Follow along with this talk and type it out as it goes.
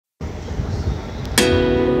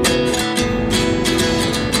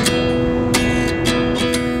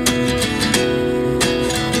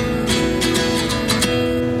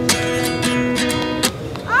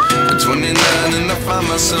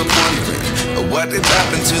what did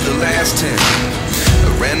happen to the last 10? I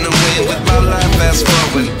ran away with my life, fast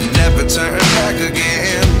forward, never turn back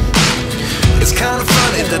again. It's kind of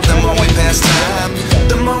funny that the more we pass time,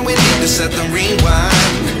 the more we need to set the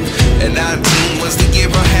rewind. And 19 was the year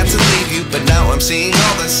I had to leave you, but now I'm seeing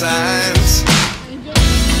all the signs.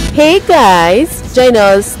 Hey guys, join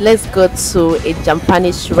us. Let's go to a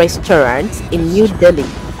Japanese restaurant in New Delhi.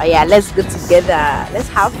 Oh yeah, let's go together. Let's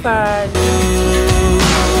have fun.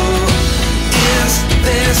 Is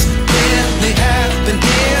this really happening?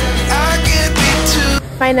 I can't be too.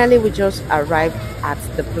 Finally, we just arrived at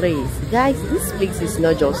the place. Guys, this place is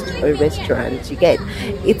not just a restaurant, you get.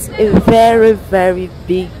 It's a very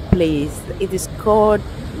big place. It is called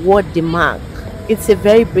Wadimark. It's a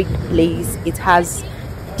very big place. It has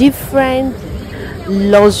different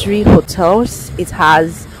luxury hotels, it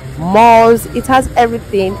has malls, it has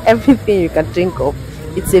everything you can think of.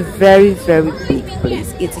 It's a very big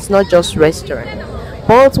place. It is not just restaurant,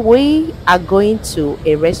 but we are going to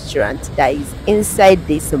a restaurant that is inside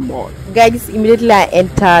this mall. Guys, immediately I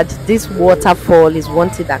entered, this waterfall is one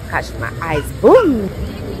thing that catch my eyes. Boom.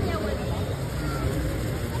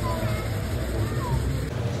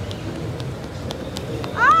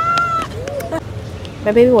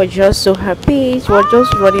 My baby was just so happy. She was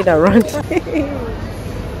just running around.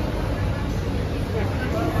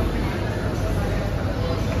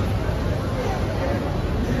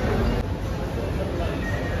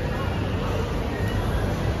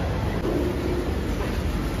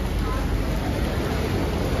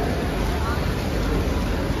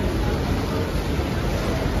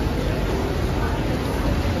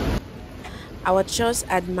 I was just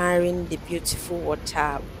admiring the beautiful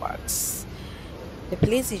waterworks. The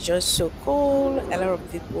place is just so cool. A lot of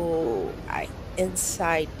people are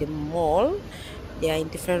inside the mall. They are in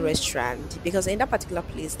different restaurants because in that particular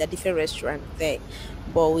place there are different restaurants there.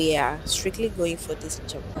 But we are strictly going for this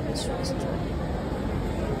Japanese restaurant.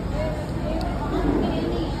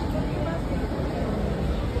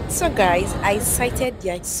 So guys, I sighted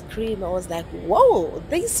the ice cream. I was like, whoa,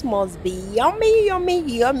 this must be yummy.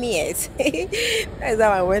 That's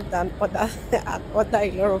how I went and ordered a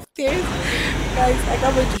lot of things. Guys, I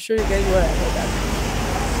can't wait to show you guys what I ordered.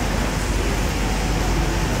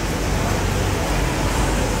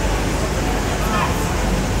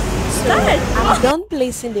 So I'm done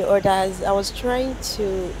placing the orders. I was trying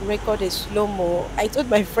to record a slow-mo. I told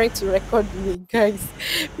my friend to record me, guys.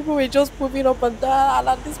 People were just moving up and down, and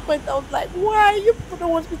at this point I was like, why you people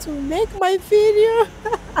don't want me to make my video?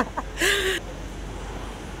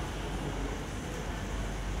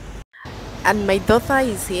 And my daughter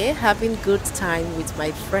is here having good time with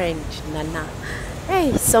my friend Nana.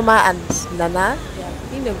 Hey, Summer and Nana, they have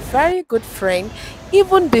been a very good friend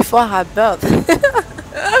even before her birth.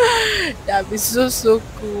 That be so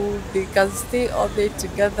cool. They can stay all day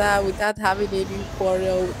together without having any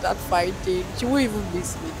quarrel, without fighting. She won't even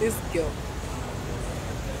miss me, this girl.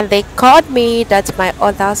 And they called me that my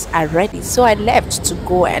orders are ready, so I left to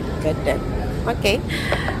go and get them. Okay.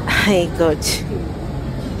 Hey, good.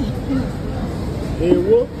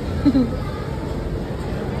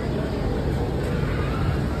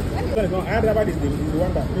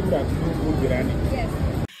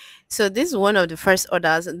 So this is one of the first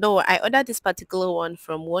orders. No, I ordered this particular one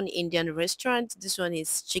from one Indian restaurant. This one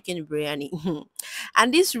is chicken biryani.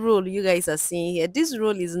 And this roll you guys are seeing here, this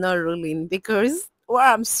roll is not rolling because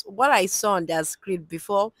what I saw on their screen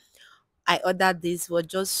before I ordered this was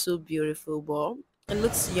just so beautiful, but it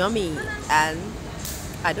looks yummy and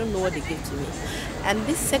I don't know what they gave to me. And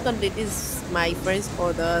this secondly, this is my friend's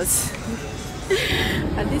orders.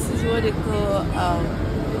 And this is what they call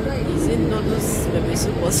is it noodles baby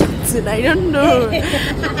soup or something? I don't know.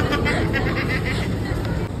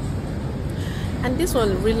 And this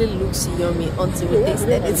one really looks yummy until we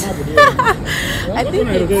tasted it. I think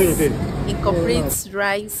it incorporates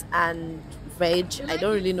rice and veg. I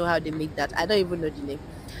don't really know how they make that. I don't even know the name.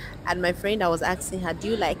 And my friend, I was asking her, do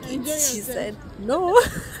you like it? She said no.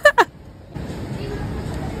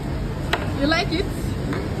 You like it?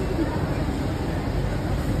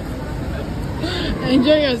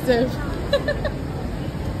 Enjoy yourself.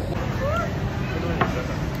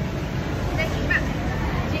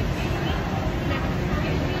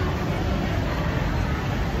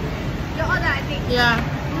 Your order, I think. Yeah.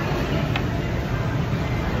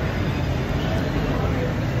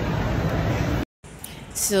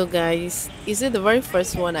 So guys, is it the very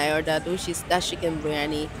first one I ordered, which is that chicken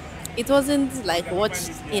biryani? It wasn't like what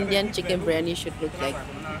Indian chicken biryani should look like.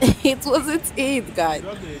 It wasn't it, guys.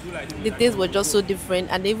 The taste was just so different,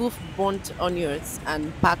 and they even burnt onions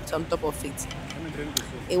and packed on top of it.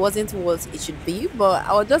 It wasn't what it should be, but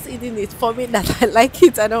I was just eating it for me that I like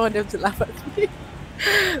it. I don't want them to laugh at me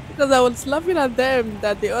because I was laughing at them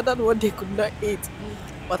that they ordered what they could not eat.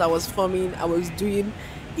 But I was forming, I was doing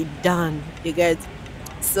it done. You get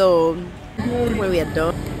so when we are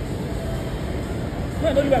done.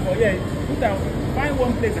 No, don't do that for yeah. Put down. Find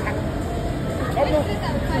one place. For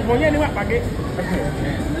yeah, anyone packet.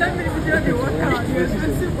 Let me video the water. The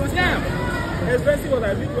expensive water. Yeah. Expensive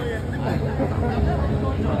water. Big one.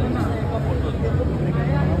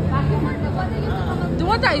 The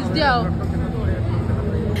water is there.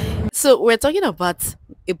 So we're talking about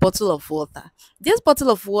a bottle of water. This bottle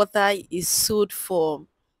of water is sold for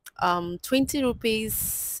 20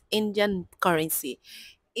 rupees Indian currency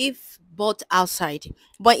if bought outside.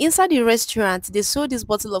 But inside the restaurant, they sold this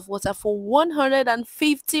bottle of water for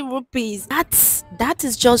 150 rupees. That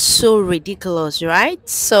is just so ridiculous, right?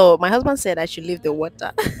 So my husband said I should leave the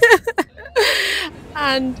water.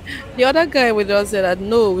 And the other guy with us said that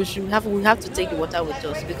no, we have to take the water with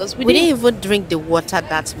us because we didn't even drink the water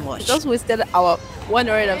that much. We just wasted our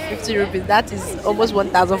 150 rupees. That is almost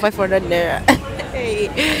 1,500 naira.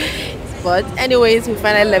 But anyways, we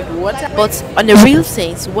finally left the water. But on a real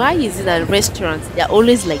sense, why is it that restaurants they're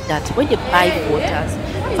always like that? When they buy waters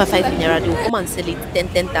for 5 naira, they will come and sell it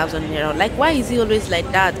 10,000 naira. Like why is it always like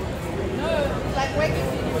that?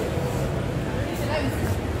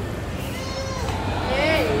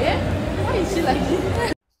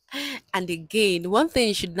 And again, one thing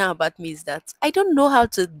you should know about me is that I don't know how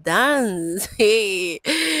to dance. Hey,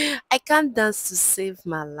 I can't dance to save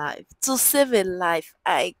my life. To save a life,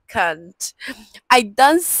 I can't. I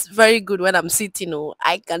dance very good when I'm sitting. Oh,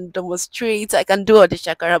 I can demonstrate. I can do all the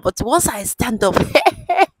shakara. But once I stand up,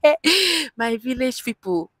 my village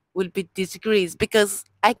people will be disgraced because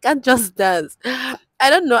I can't just dance. I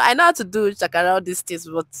don't know. I know how to do shakara all these things,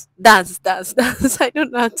 but dance. I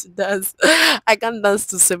don't know how to dance. I can't dance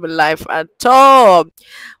to save a life at all.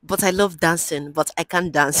 But I love dancing, but I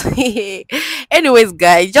can't dance. Anyways,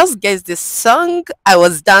 guys, just guess the song I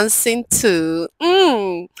was dancing to.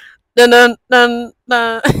 Dun, dun, dun,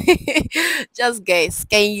 dun. Just guess.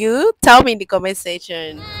 Can you tell me in the comment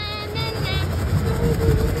section?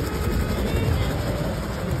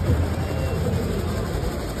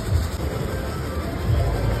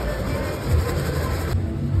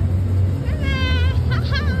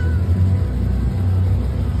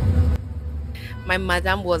 My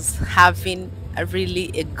madam was having a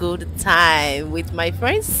good time with my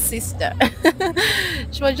friend's sister.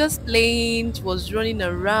 She was just playing, she was running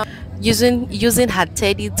around using her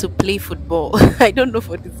teddy to play football. I don't know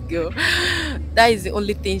for this girl. That is the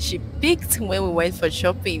only thing she picked when we went for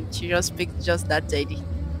shopping. She just picked just that teddy.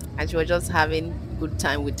 And she was just having good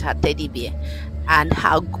time with her teddy bear and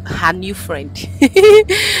her new friend.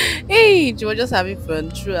 Hey, she was just having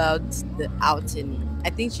fun throughout the outing. I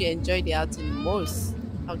think she enjoyed the outing most.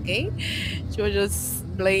 Okay, she was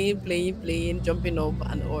just playing, jumping up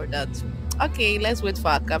and all that. Okay, let's wait for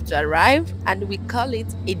our cab to arrive and we call it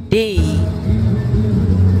a day.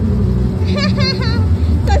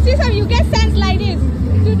 So see some you get sense like this.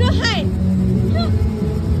 You don't hide.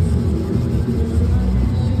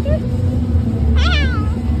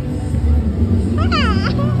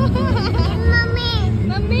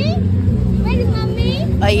 Mommy? Where is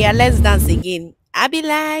mommy? Oh yeah, let's dance again. I be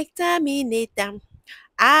like Terminator.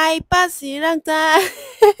 I pass it on time.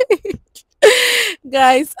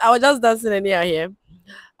 Guys, I was just dancing anyhow here.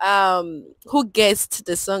 Who guessed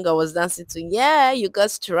the song I was dancing to? Yeah, you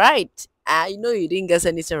guessed right. I know you didn't guess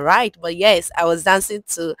anything right, but yes, I was dancing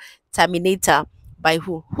to Terminator by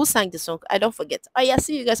who? Who sang the song? I don't forget. Oh yeah,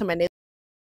 see you guys on my next